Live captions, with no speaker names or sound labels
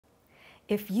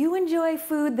If you enjoy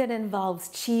food that involves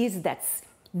cheese that's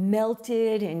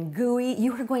melted and gooey,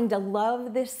 you are going to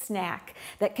love this snack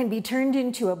that can be turned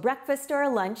into a breakfast or a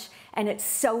lunch, and it's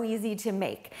so easy to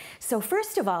make. So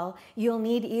first of all, you'll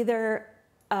need either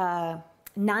a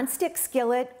nonstick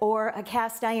skillet or a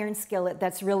cast iron skillet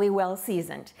that's really well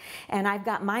seasoned. And I've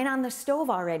got mine on the stove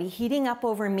already, heating up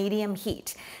over medium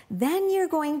heat. Then you're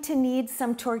going to need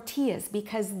some tortillas,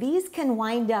 because these can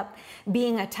wind up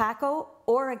being a taco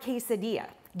or a quesadilla,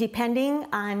 depending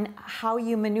on how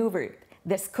you maneuver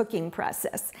this cooking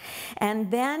process.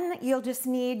 And then you'll just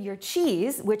need your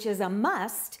cheese, which is a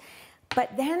must.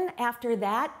 But then after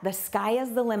that, the sky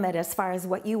is the limit as far as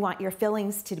what you want your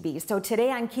fillings to be. So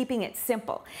today I'm keeping it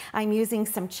simple. I'm using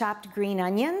some chopped green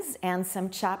onions and some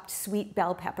chopped sweet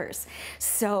bell peppers.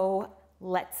 So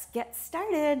let's get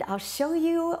started. I'll show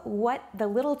you what the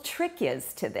little trick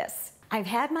is to this. I've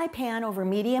had my pan over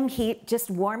medium heat, just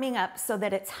warming up so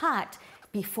that it's hot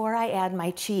before I add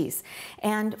my cheese.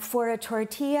 And for a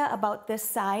tortilla about this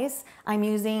size, I'm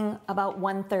using about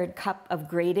 1/3 cup of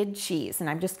grated cheese. And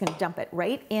I'm just gonna dump it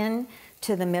right in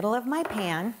to the middle of my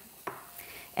pan,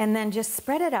 and then just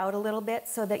spread it out a little bit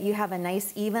so that you have a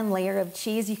nice even layer of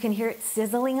cheese. You can hear it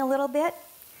sizzling a little bit.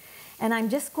 And I'm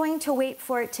just going to wait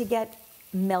for it to get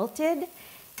melted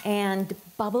and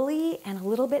bubbly and a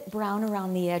little bit brown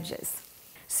around the edges.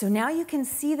 So now you can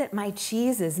see that my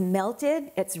cheese is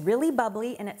melted, it's really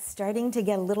bubbly, and it's starting to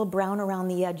get a little brown around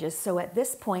the edges. So at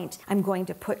this point, I'm going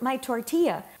to put my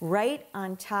tortilla right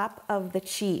on top of the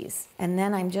cheese. And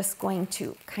then I'm just going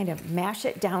to kind of mash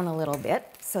it down a little bit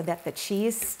so that the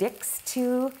cheese sticks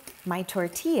to my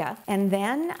tortilla. And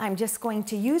then I'm just going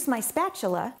to use my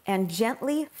spatula and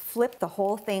gently flip the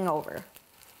whole thing over.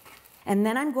 And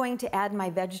then I'm going to add my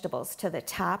vegetables to the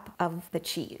top of the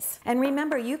cheese. And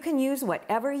remember, you can use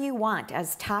whatever you want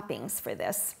as toppings for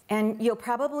this. And you'll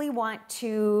probably want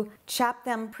to chop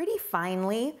them pretty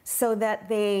finely so that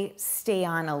they stay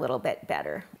on a little bit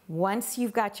better. Once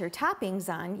you've got your toppings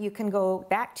on, you can go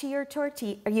back to your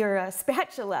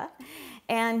spatula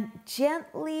and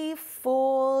gently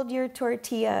fold your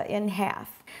tortilla in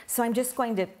half. So I'm just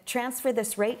going to transfer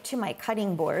this right to my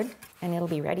cutting board, and it'll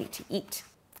be ready to eat.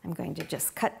 I'm going to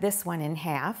just cut this one in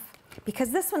half,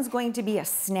 because this one's going to be a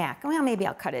snack. Well, maybe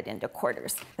I'll cut it into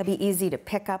quarters. That'll be easy to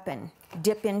pick up and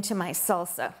dip into my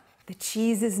salsa. The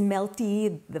cheese is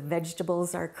melty, the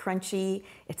vegetables are crunchy,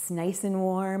 it's nice and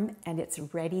warm, and it's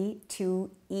ready to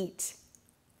eat.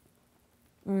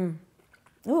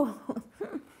 Ooh.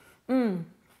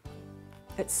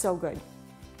 It's so good.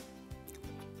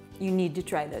 You need to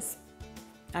try this.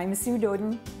 I'm Sue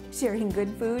Doden, sharing good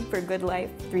food for good life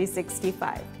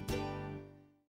 365.